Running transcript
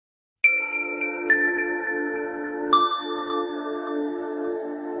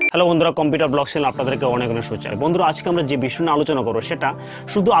Hello বন্ধুরা, computer blog channel আপনাদেরকে অনেক অনেক শুভেচ্ছা। বন্ধুরা, আজকে আমরা যে বিষয় নিয়ে আলোচনা করবো সেটা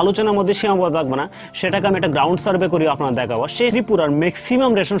শুধু আলোচনার মধ্যে সীমাবদ্ধ থাকবে না, সেটাকে আমি একটা গ্রাউন্ড সার্ভে করে আপনারা দেখাবো। সেই ত্রিপুরার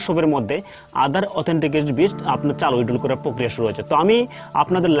ম্যাক্সিমাম রেশন শপের মধ্যে আদার অথেন্টিকেট বেসড আপনার চাল উইড্রল করার প্রক্রিয়া শুরু হয়েছে। তো আমি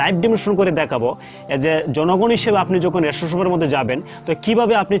আপনাদের লাইভ ডেমনস্ট্রেশন করে দেখাবো যে জনগণ হিসেবে আপনি যখন রেশন শপের মধ্যে যাবেন তো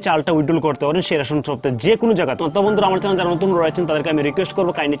কিভাবে আপনি চালটা উইড্রল করতে পারেন সেই রেশন শপতে যে কোনো জায়গায়। তো বন্ধুরা, আমার চ্যানেল যারা নতুন রয়েছেন তাদেরকে আমি রিকোয়েস্ট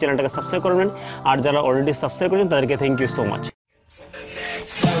করবো কাইন্ডলি চ্যানেলটাকে সাবস্ক্রাইব করবেন, আর যারা অলরেডি সাবস্ক্রাইব করেছেন তাদেরকে থ্যাংক ইউ সো মাচ।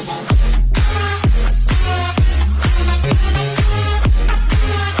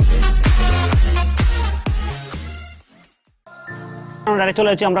 চলে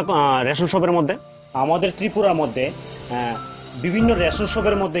যাচ্ছি আমরা রেশন শপের মধ্যে। আমাদের ত্রিপুরার মধ্যে বিভিন্ন রেশন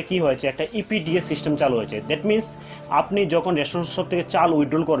শপের মধ্যে কি হয়েছে, একটা ইপিডিএস সিস্টেম চালু হয়েছে। দ্যাট মিনস আপনি যখন রেশন শপ থেকে চাল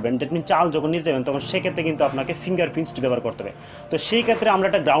উইথড্রল করবেন, দ্যাট মিনস চাল যখন নিতে যাবেন তখন সেক্ষেত্রে কিন্তু আপনাকে ফিঙ্গারপ্রিন্টস ব্যবহার করতে হবে। তো সেই ক্ষেত্রে আমরা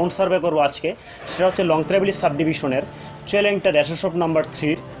একটা গ্রাউন্ড সার্ভে করবো আজকে। সেটা হচ্ছে লংত্রাবিলি সাব ডিভিশনের চুয়েলেংটা রেশন শপ নাম্বার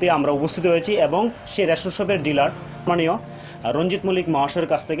 3-তে আমরা উপস্থিত হয়েছি এবং সেই রেশন শপের ডিলার মাননীয় রঞ্জিত মল্লিক মহাশয়ের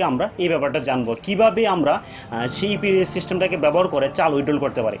কাছ থেকে আমরা এই ব্যাপারটা জানবো কিভাবে আমরা সেই ইপিডিএস সিস্টেমটাকে ব্যবহার করে চাল উইথড্রল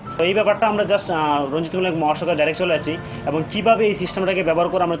করতে পারি। তো এই ব্যাপারটা আমরা জাস্ট রঞ্জিত মল্লিক মহাশয়ের ডাইরেক্ট চলে যাচ্ছি এবং কিভাবে এই সিস্টেমটাকে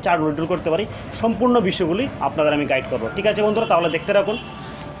ব্যবহার করে আমরা চাল উইথড্রল করতে পারি সম্পূর্ণ বিষয়গুলি আপনাদের আমি গাইড করবো। ঠিক আছে বন্ধুরা, তাহলে দেখতে রাখুন।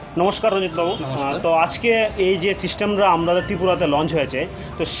 নমস্কার রঞ্জিত বাবু। তো আজকে এই যে সিস্টেমটা আমাদের ত্রিপুরাতে লঞ্চ হয়েছে,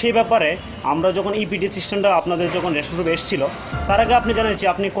 তো সে ব্যাপারে আমরা যখন ইপিডি সিস্টেমটা আপনাদের যখন রেশন শপে এসেছিল তার আগে আপনি জানিয়েছি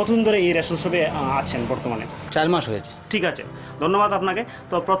আপনি কতদিন ধরে এই রেশন শপে আছেন? বর্তমানে 4 মাস হয়েছে। ঠিক আছে, ধন্যবাদ আপনাকে।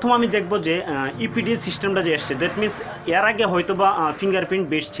 তো প্রথম আমি দেখবো যে ইপিডি সিস্টেমটা যে এসছে, দ্যাট মিনস এর আগে হয়তো বা ফিঙ্গারপ্রিন্ট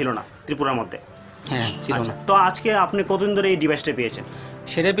বেস ছিল না ত্রিপুরার মধ্যে। হ্যাঁ, ছিল না। তো আজকে আপনি কতদিন ধরে এই ডিভাইসটা পেয়েছেন?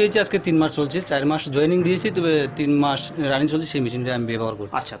 সেটা পেয়েছি আজকে 3 মাস চলছে। 4 মাস জয়েনিং দিয়েছি, তবে 3 মাস রানিং চলছে সেই মেশিনটা আমি ব্যবহার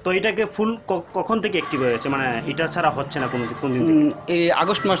করছি। আচ্ছা, তো এটাকে ফুল কখন থেকে অ্যাক্টিভ হয়েছে, মানে এটা ছাড়া হচ্ছে না কোন দিন? এই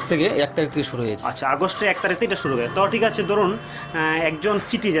আগস্ট মাস থেকে 1 তারিখ থেকে শুরু হয়েছে। আচ্ছা, আগস্টের 1 তারিখ থেকে এটা শুরু হয়েছে। তো ঠিক আছে, ধরুন একজন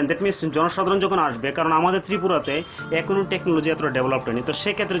সিটিজেন, দ্যাট মিনস জনসাধারণ যখন আসবে, কারণ আমাদের ত্রিপুরাতে এখনো টেকনোলজি এতটা ডেভেলপ হয়নি, তো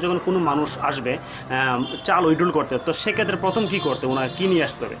সেক্ষেত্রে যখন কোনো মানুষ আসবে চাল উইথড্রল করতে, তো সেক্ষেত্রে প্রথম কী করতে, ওনাকে কী নিয়ে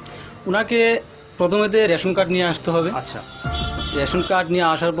আসতে হবে? ওনাকে প্রথমেতে রেশন কার্ড নিয়ে আসতে হবে। আচ্ছা, রেশন কার্ড নিয়ে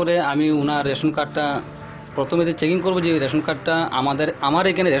আসার পরে আমি ওনার রেশন কার্ডটা প্রথমেতে চেকিং করবো যে রেশন কার্ডটা আমার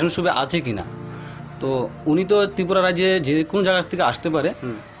এখানে রেশন শপে আছে কিনা। তো উনি তো ত্রিপুরা রাজ্যে যে কোনো জায়গা থেকে আসতে পারে,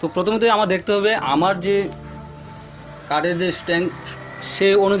 তো প্রথমত আমার দেখতে হবে আমার যে কার্ডের যে স্ট্যাম্প সে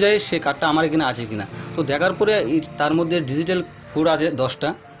অনুযায়ী সে কার্ডটা আমার এখানে আছে কিনা। তো দেখার পরে তার মধ্যে ডিজিটাল কোড আছে 10টা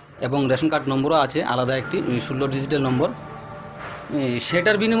এবং রেশন কার্ড নম্বরও আছে আলাদা একটি 16 ডিজিটাল নম্বর।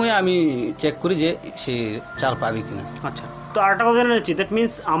 সেটার বিনিময়ে আমি চেক করি যে সে চাল পাবে কিনা। আচ্ছা, তো আরেকটা কথা জানা যাচ্ছে, দ্যাট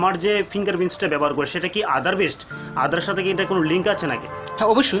মিনস আমার যে ফিঙ্গারপ্রিন্টসটা ব্যবহার করে সেটা কি আধার বেসড? আধারের সাথে কি এটা কোনো লিঙ্ক আছে নাকি? হ্যাঁ,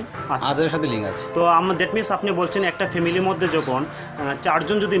 অবশ্যই আধারের সাথে লিঙ্ক আছে। তো আমার দ্যাট মিনস আপনি বলছেন একটা ফ্যামিলির মধ্যে যখন 4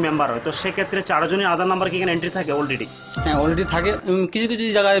 জন যদি মেম্বার হয়, তো সেক্ষেত্রে 4 জনের আধার নাম্বার কি এখানে এন্ট্রি থাকে অলরেডি? হ্যাঁ, অলরেডি থাকে। কিছু কিছু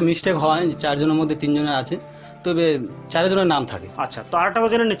জায়গায় মিস্টেক হয়, 4 জনের মধ্যে 3 জনের আছে, তবে 4 জনের নাম থাকে। আচ্ছা, তো আরেকটা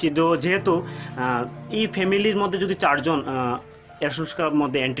কথা জেনে নিচ্ছি, তো যেহেতু এই ফ্যামিলির মধ্যে যদি 4 জন রেশন শপের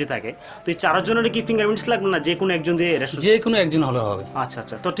মধ্যে এন্ট্রি থাকে, তো এই 4 জনের কি ফিঙ্গারপ্রিন্টস লাগবে না যে কোনো একজন দিয়ে? যে কোনো একজন হলে হবে। আচ্ছা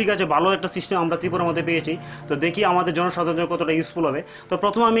আচ্ছা, তো ঠিক আছে, ভালো একটা সিস্টেম আমরা ত্রিপুরার মধ্যে পেয়েছি। তো দেখি আমাদের জনসাধারণের কতটা ইউজফুল হবে। তো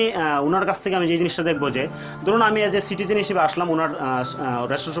প্রথম আমি ওনার কাছ থেকে আমি যে জিনিসটা দেখবো যে ধরুন আমি এজ এ সিটিজেন হিসেবে আসলাম ওনার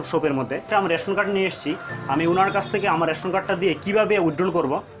রেশন শপের মধ্যে, আমি রেশন কার্ড নিয়ে এসেছি, আমি ওনার কাছ থেকে আমার রেশন কার্ডটা দিয়ে কিভাবে উইথড্রল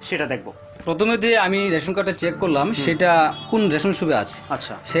করবো সেটা দেখবো। প্রথমে দিয়ে আমি রেশন কার্ডটা চেক করলাম সেটা কোন রেশন শপে আছে।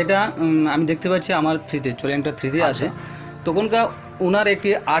 আচ্ছা, সেটা আমি দেখতে পাচ্ছি আমার 3-তে চুয়েলেংটা 3-তে আছে। তখনকার ওনার একটি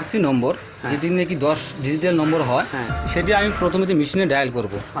আরসি নম্বর যেটি নাকি 10 ডিজিটাল নম্বর হয়, সেটি আমি প্রথমে মেশিনে ডায়াল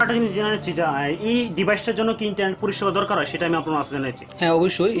করবো। একটা জিনিস জানা যাচ্ছে যে এই ডিভাইসটার জন্য কি ইন্টারনেট পরিষেবা দরকার হয়, সেটা আমি আপনার কাছে জানাচ্ছি। হ্যাঁ,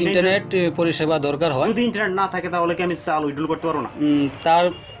 অবশ্যই ইন্টারনেট পরিষেবা দরকার হয়। যদি ইন্টারনেট না থাকে তাহলে কি আমি চাল উইথড্রল করতে পারবো না? তার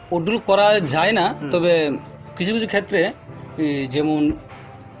উইথড্রল করা যায় না, তবে কিছু কিছু ক্ষেত্রে যেমন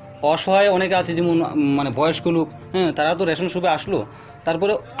অসহায় অনেকে আছে, যেমন মানে বয়স্ক লোক, তারা তো রেশন শপে আসলো,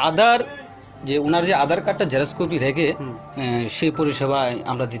 তারপরে আধার যে ওনার যে আধার কার্ডটা জেরক্স কপি রেখে সেই পরিষেবায়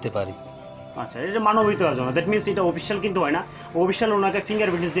আমরা দিতে পারি। আচ্ছা, এটা মানবিকতার জন্য, দ্যাট মিনস এটা অফিসিয়াল কিন্তু হয় না। অফিসিয়াল ওনাকে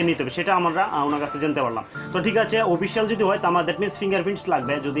ফিঙ্গারপ্রিন্টস দিয়ে নিতে হবে, সেটা আমরা ওনার কাছে জানতে পারলাম। তো ঠিক আছে, অফিসিয়াল যদি হয় তো আমার দ্যাট মিনস ফিঙ্গারপ্রিন্টস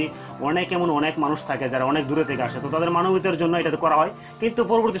লাগবে। যদি অনেক মানুষ থাকে যারা অনেক দূরে থেকে আসে, তো তাদের মানবিকতার জন্য এটা করা হয়, কিন্তু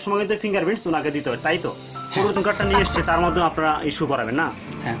পরবর্তী সময় কিন্তু ফিঙ্গারপ্রিন্টস ওনাকে দিতে হয়, তাই তো? রেশন কার্ডটা নিয়ে এসছে, তার মাধ্যমে আপনারা ইস্যু করাবেন না?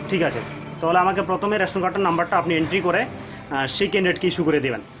 হ্যাঁ, ঠিক আছে। তাহলে আমাকে প্রথমে রেশন কার্ডের নাম্বারটা আপনি এন্ট্রি করে সেই ক্যান্ডিডেটকে ইস্যু করে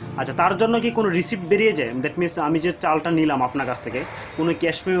দেবেন। আচ্ছা, তার জন্য কি কোনো রিসিপ্ট বেরিয়ে যায়? দ্যাট মিনস আমি যে চালটা নিলাম আপনার কাছ থেকে, কোনো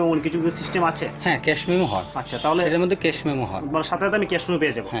ক্যাশ মেমো এমন কিছু সিস্টেম আছে? হ্যাঁ, ক্যাশ মেমো হয়। আচ্ছা, তাহলে এর মধ্যে ক্যাশ মেমো হয়, মানে সাথে সাথে আমি ক্যাশ মেমো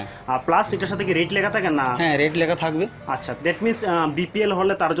পেয়ে যাবো। হ্যাঁ। আর প্লাস এটার সাথে কি রেট লেখা থাকে না? হ্যাঁ, রেট লেখা থাকবে। আচ্ছা, দ্যাট মিনস বিপিএল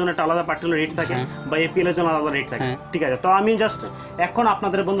হলে তার জন্য একটা আলাদা পার্টিকুলার রেট থাকে, বা এপিএল এর জন্য আলাদা রেট থাকে। ঠিক আছে, তো আমি জাস্ট এখন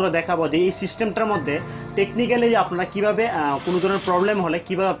আপনাদের বন্ধুরা দেখাবো যে এই সিস্টেমটার মধ্যে টেকনিক্যালি আপনারা কিভাবে কোনো ধরনের প্রবলেম হলে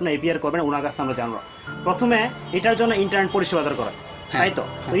কিভাবে আপনারা এপিআর করবেন ওনার কাছে আমরা জানবো। প্রথমে এটার জন্য ইন্টারনেট পরিষেবা দরকার, তাই তো?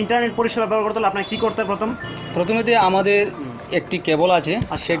 ইন্টারনেট পরিষেবা ব্যবহার করতে হলে আপনাকে কি করতে হবে? প্রথমেতে আমাদের একটি কেবল আছে,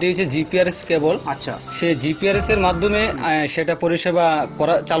 সেটি হচ্ছে জিপিআরএস কেবল। আচ্ছা, সেই জিপিআরএস এর মাধ্যমে সেটা পরিষেবা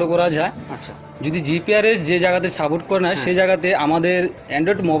চালু করা যায়। আচ্ছা, যদি জিপিআরএস যে জায়গাতে সাপোর্ট করে না সেই জায়গাতে আমাদের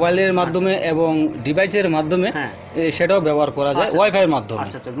অ্যান্ড্রয়েড মোবাইলের মাধ্যমে এবং ডিভাইসের মাধ্যমে সেটাও ব্যবহার করা যায়, ওয়াইফাই এর মাধ্যমে।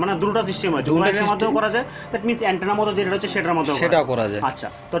 আচ্ছা, মানে দুটো সিস্টেম আছে, ওয়াইফাই এর মাধ্যমেও করা যায়, দ্যাট মিন্স অ্যান্টেনার মতো যেটা হচ্ছে সেটার মধ্যেও সেটাও করা যায়। আচ্ছা,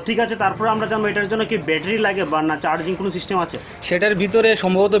 তো ঠিক আছে, তারপর আমরা জানবো এটার জন্য কি ব্যাটারি লাগে বা না চার্জিং কোনো সিস্টেম আছে? সেটার ভিতরে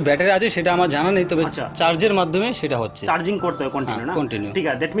সম্ভবত ব্যাটারি আছে, সেটা আমার জানা নেই, তবে চার্জের মাধ্যমে সেটা হচ্ছে, চার্জিং করতে হয় কন্টিনিউ, না? কন্টিনিউ। ঠিক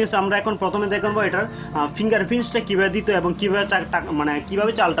আছে, দ্যাট মিন্স আমরা এখন প্রথমে দেখব এটার ফিঙ্গারপ্রিন্টসটা কিভাবে দিতে হয় এবং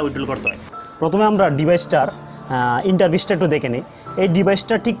কিভাবে চালটা উইথড্রল করতে হয়। প্রথমে আমরা ডিভাইসটার ইন্টারফেসটা একটু দেখে নিই। এই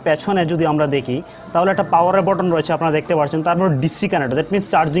ডিভাইসটা ঠিক পেছনে যদি আমরা দেখি তাহলে একটা পাওয়ারের বটন রয়েছে, আপনারা দেখতে পাচ্ছেন। তারপর ডিসি কানেক্টর, দ্যাট মিন্স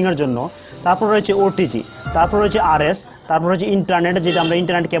চার্জিংয়ের জন্য। তারপর রয়েছে ওটিজি, তারপর রয়েছে আরএস, তারপর রয়েছে ইন্টারনেট, যেটা আমরা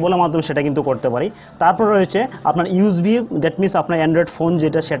ইন্টারনেট কেবলের মাধ্যমে সেটা কিন্তু করতে পারি। তারপর রয়েছে আপনার ইউএসবি, দ্যাট মিন্স আপনার অ্যান্ড্রয়েড ফোন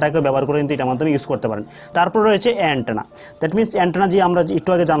যেটা সেটাকে ব্যবহার করে কিন্তু এটার মাধ্যমে ইউজ করতে পারেন। তারপর রয়েছে অ্যান্টেনা, দ্যাট মিন্স অ্যান্টেনা যে আমরা একটু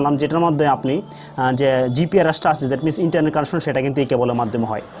আগে জানলাম, যেটার মধ্যে আপনি যে জিপিআরএসটা আছে, দ্যাট মিন্স ইন্টারনেট কানেকশন, সেটা কিন্তু এই কেবলের মাধ্যমে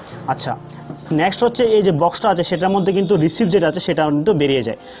হয়। আচ্ছা, নেক্সট হচ্ছে এই যে বক্সটা আছে সেটার মধ্যে কিন্তু রিসিভ যেটা আছে সেটা কিন্তু বেরিয়ে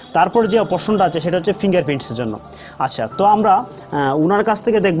যায়। তারপর যে অপশনটা আছে সেটা হচ্ছে ফিঙ্গারপ্রিন্টসের জন্য। আচ্ছা, তো আমরা ওনার কাছ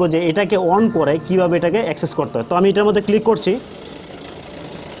থেকে দেখবো যে এটাকে অন করে কিভাবে এটাকে অ্যাক্সেস করতে হয়। তো আমি এটার মধ্যে ক্লিক করছি,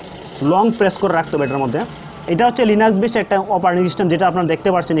 লং প্রেস করে রাখতে হবে এটার মধ্যে। এটা হচ্ছে লিনাক্স বেসড একটা অপারেটিং সিস্টেম, যেটা আপনারা দেখতে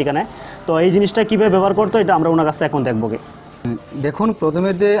পাচ্ছেন এখানে। তো এই জিনিসটা কীভাবে ব্যবহার করতে হয় এটা আমরা ওনার কাছ থেকে এখন দেখবো। দেখুন,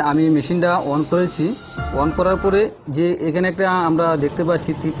 প্রথমেতে আমি মেশিনটা অন করেছি। অন করার পরে যে এখানে একটা আমরা দেখতে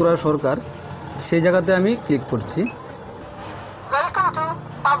পাচ্ছি ত্রিপুরা সরকার, সেই জায়গাতে আমি ক্লিক করছি। Welcome to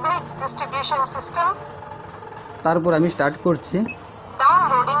public distribution system. তারপর আমি স্টার্ট করছি।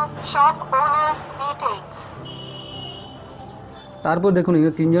 ডাউনলোডিং শপ ওনার ডিটেইলস। তারপর দেখুন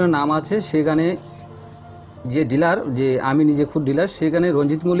এখানে তিনজনের নাম আছে, সেখানে যে ডিলার, যে আমি নিজে খুব ডিলার, সেখানে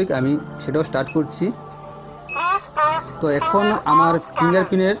রঞ্জিত মল্লিক, আমি সেটাও স্টার্ট করছি। তো এখন আমার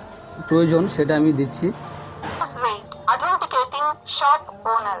ফিঙ্গারপ্রিন্টের প্রয়োজন, সেটা আমি দিচ্ছি।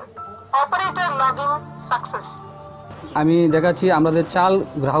 আমি দেখাচ্ছি আমাদের চাল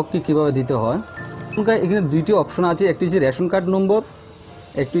গ্রাহককে কীভাবে দিতে হয়। এখানে দুইটি অপশন আছে, একটি হচ্ছে রেশন কার্ড নম্বর,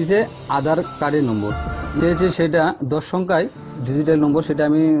 একটি হচ্ছে আধার কার্ডের নম্বর। যে হচ্ছে সেটা 10 সংখ্যায় ডিজিটাল নম্বর, সেটা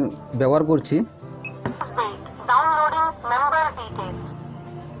আমি ব্যবহার করছি।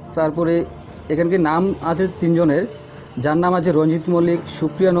 তারপরে এখানকে নাম আছে তিনজনের, যার নাম আছে রঞ্জিত মল্লিক,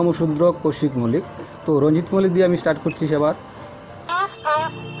 সুপ্রিয়া নমশূদ্র, কৌশিক মল্লিক। তো রঞ্জিত মল্লিক দিয়ে আমি স্টার্ট করছি সেবার।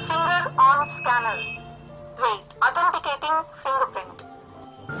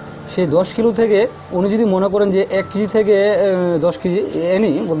 সেই 10 কিলো থেকে উনি যদি মনে করেন যে 1 কেজি থেকে 10 কেজি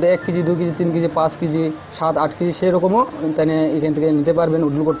এনি বলতে 1 KG, 2 KG, 3 KG, 5 KG, 7, 8 KG সেরকমও তাই এখান থেকে নিতে পারবেন,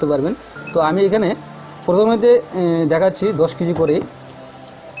 উইথড্রল করতে পারবেন। তো আমি এখানে প্রথমেতে দেখাচ্ছি 10 কেজি করে,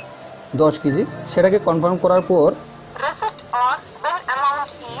 10 কেজি। সেটাকে কনফার্ম করার পর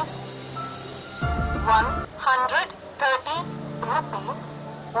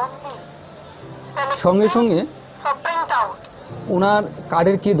সঙ্গে সঙ্গে ওনার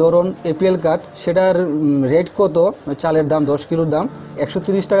কার্ডের কি ধরন, এপিএল কার্ড, সেটার রেট কত, চালের দাম 10 কিলোর দাম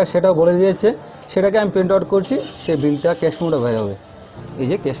 130 টাকা, সেটাও বলে দিয়েছে। সেটাকে আমি প্রিন্ট আউট করছি, সে বিলটা ক্যাশ মোডে বের হবে। এই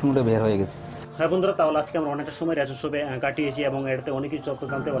যে ক্যাশ মোডে বের হয়ে গেছে। হ্যাঁ বন্ধুরা, তাহলে আজকে আমরা অনেকটা সময় রেশন শপে কাটিয়েছি এবং এটাতে অনেক কিছু তথ্য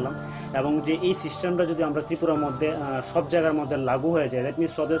জানতে পারলাম। এবং যে এই সিস্টেমটা যদি আমরা ত্রিপুরার মধ্যে সব জায়গার মধ্যে লাগু হয়ে যায়, দ্যাট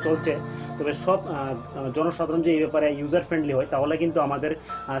মিনস সবে চলছে, তবে সব জনসাধারণ যে এই ব্যাপারে ইউজার ফ্রেন্ডলি হয়, তাহলে কিন্তু আমাদের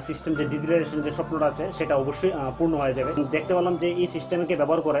সিস্টেম যে ডিজিটালাইজেশন যে স্বপ্নটা আছে সেটা অবশ্যই পূর্ণ হয়ে যাবে। দেখতে পেলাম যে এই সিস্টেমকে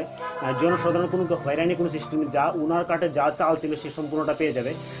ব্যবহার করে জনসাধারণ কোনো হয়রানি কোনো সিস্টেম, যা ওনার কার্ডে যা চাল ছিল সে সম্পূর্ণটা পেয়ে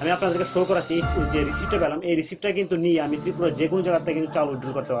যাবে। আমি আপনাদেরকে শো করাচ্ছি যে রিসিপ্টটা পেলাম, এই রিসিপ্টটা কিন্তু নিয়ে আমি ত্রিপুরা যে কোনো জায়গা থেকে কিন্তু চাল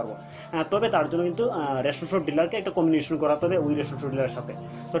উইথড্রল করতে পারবো। তবে তার জন্য কিন্তু রেশন শপ ডিলারকে একটা কমিউনিকেশন করাতে হবে ওই রেশন শপ ডিলারের সাথে।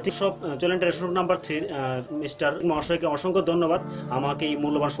 তো ঠিক সব চলেন রেশন শপ নাম্বার 3 মিস্টার মহাশয়কে অসংখ্য ধন্যবাদ আমাকে এই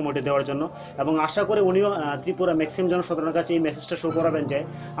মূল্যবান সময়টি দেওয়ার জন্য। এবং আশা করি উনিও ত্রিপুরা ম্যাক্সিমাম জনসাধারণের কাছে এই মেসেজটা শো করাবেন যে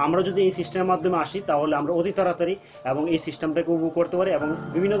আমরা যদি এই সিস্টেমের মাধ্যমে আসি তাহলে আমরা অতি তাড়াতাড়ি এবং এই সিস্টেমটাকে উপভোগ করতে পারি এবং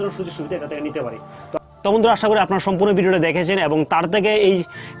বিভিন্ন ধরনের সুযোগ সুবিধা এটা থেকে নিতে পারি। তো বন্ধুরা, আশা করি আপনারা সম্পূর্ণ ভিডিওটা দেখেছেন এবং তার থেকে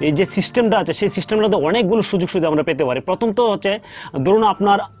এই যে সিস্টেমটা আছে সেই সিস্টেমটাতে অনেকগুলো সুযোগ সুবিধা আমরা পেতে পারি। প্রথম তো হচ্ছে, ধরুন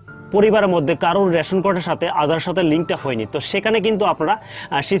আপনার পরিবারের মধ্যে কারোর রেশন কার্ডের সাথে আধার সাথে লিঙ্কটা হয়নি, তো সেখানে কিন্তু আপনারা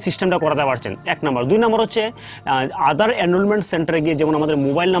সেই সিস্টেমটা করাতে পারছেন। 1 নম্বর। 2 নম্বর হচ্ছে আধার এনরোলমেন্ট সেন্টারে গিয়ে যেমন আমাদের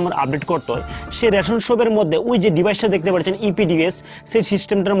মোবাইল নাম্বার আপডেট করতে হয়, সেই রেশন শপের মধ্যে ওই যে ডিভাইসটা দেখতে পাচ্ছেন ইপিডিএস, সেই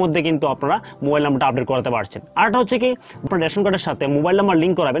সিস্টেমটার মধ্যে কিন্তু আপনারা মোবাইল নাম্বারটা আপডেট করাতে পারছেন। আরটা হচ্ছে কি আপনার রেশন কার্ডের সাথে মোবাইল নাম্বার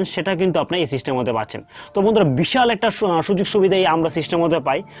লিঙ্ক করাবেন, সেটা কিন্তু আপনি এই সিস্টেমের মধ্যে পাচ্ছেন। তো বন্ধুরা বিশাল একটা সুযোগ সুবিধাই আমরা সিস্টেমের মধ্যে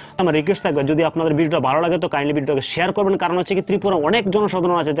পাই। আমার রিকোয়েস্ট থাকবে যদি আপনাদের ভিডিওটা ভালো লাগে তো কাইন্ডলি ভিডিওটাকে শেয়ার করবেন, কারণ হচ্ছে কি ত্রিপুরা অনেক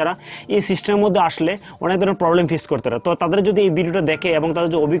জনসাধারণ আছে যারা এই সিস্টেমের মধ্যে আসলে অনেক ধরনের প্রবলেম ফেস করতে পারে। তো তাদের যদি এই ভিডিওটা দেখে এবং তাদের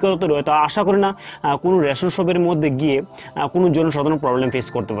যে অভিজ্ঞতা তৈরি হয়, তা আশা করি না কোনো রেশন শপের মধ্যে গিয়ে কোনো জনসাধারণ প্রবলেম ফেস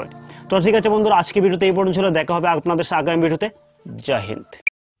করতে পারে। তো ঠিক আছে বন্ধুরা, আজকে ভিডিওতে এই পর্যন্ত ছিল। দেখা হবে আপনাদের সাথে আগামী ভিডিওতে। জয় হিন্দ।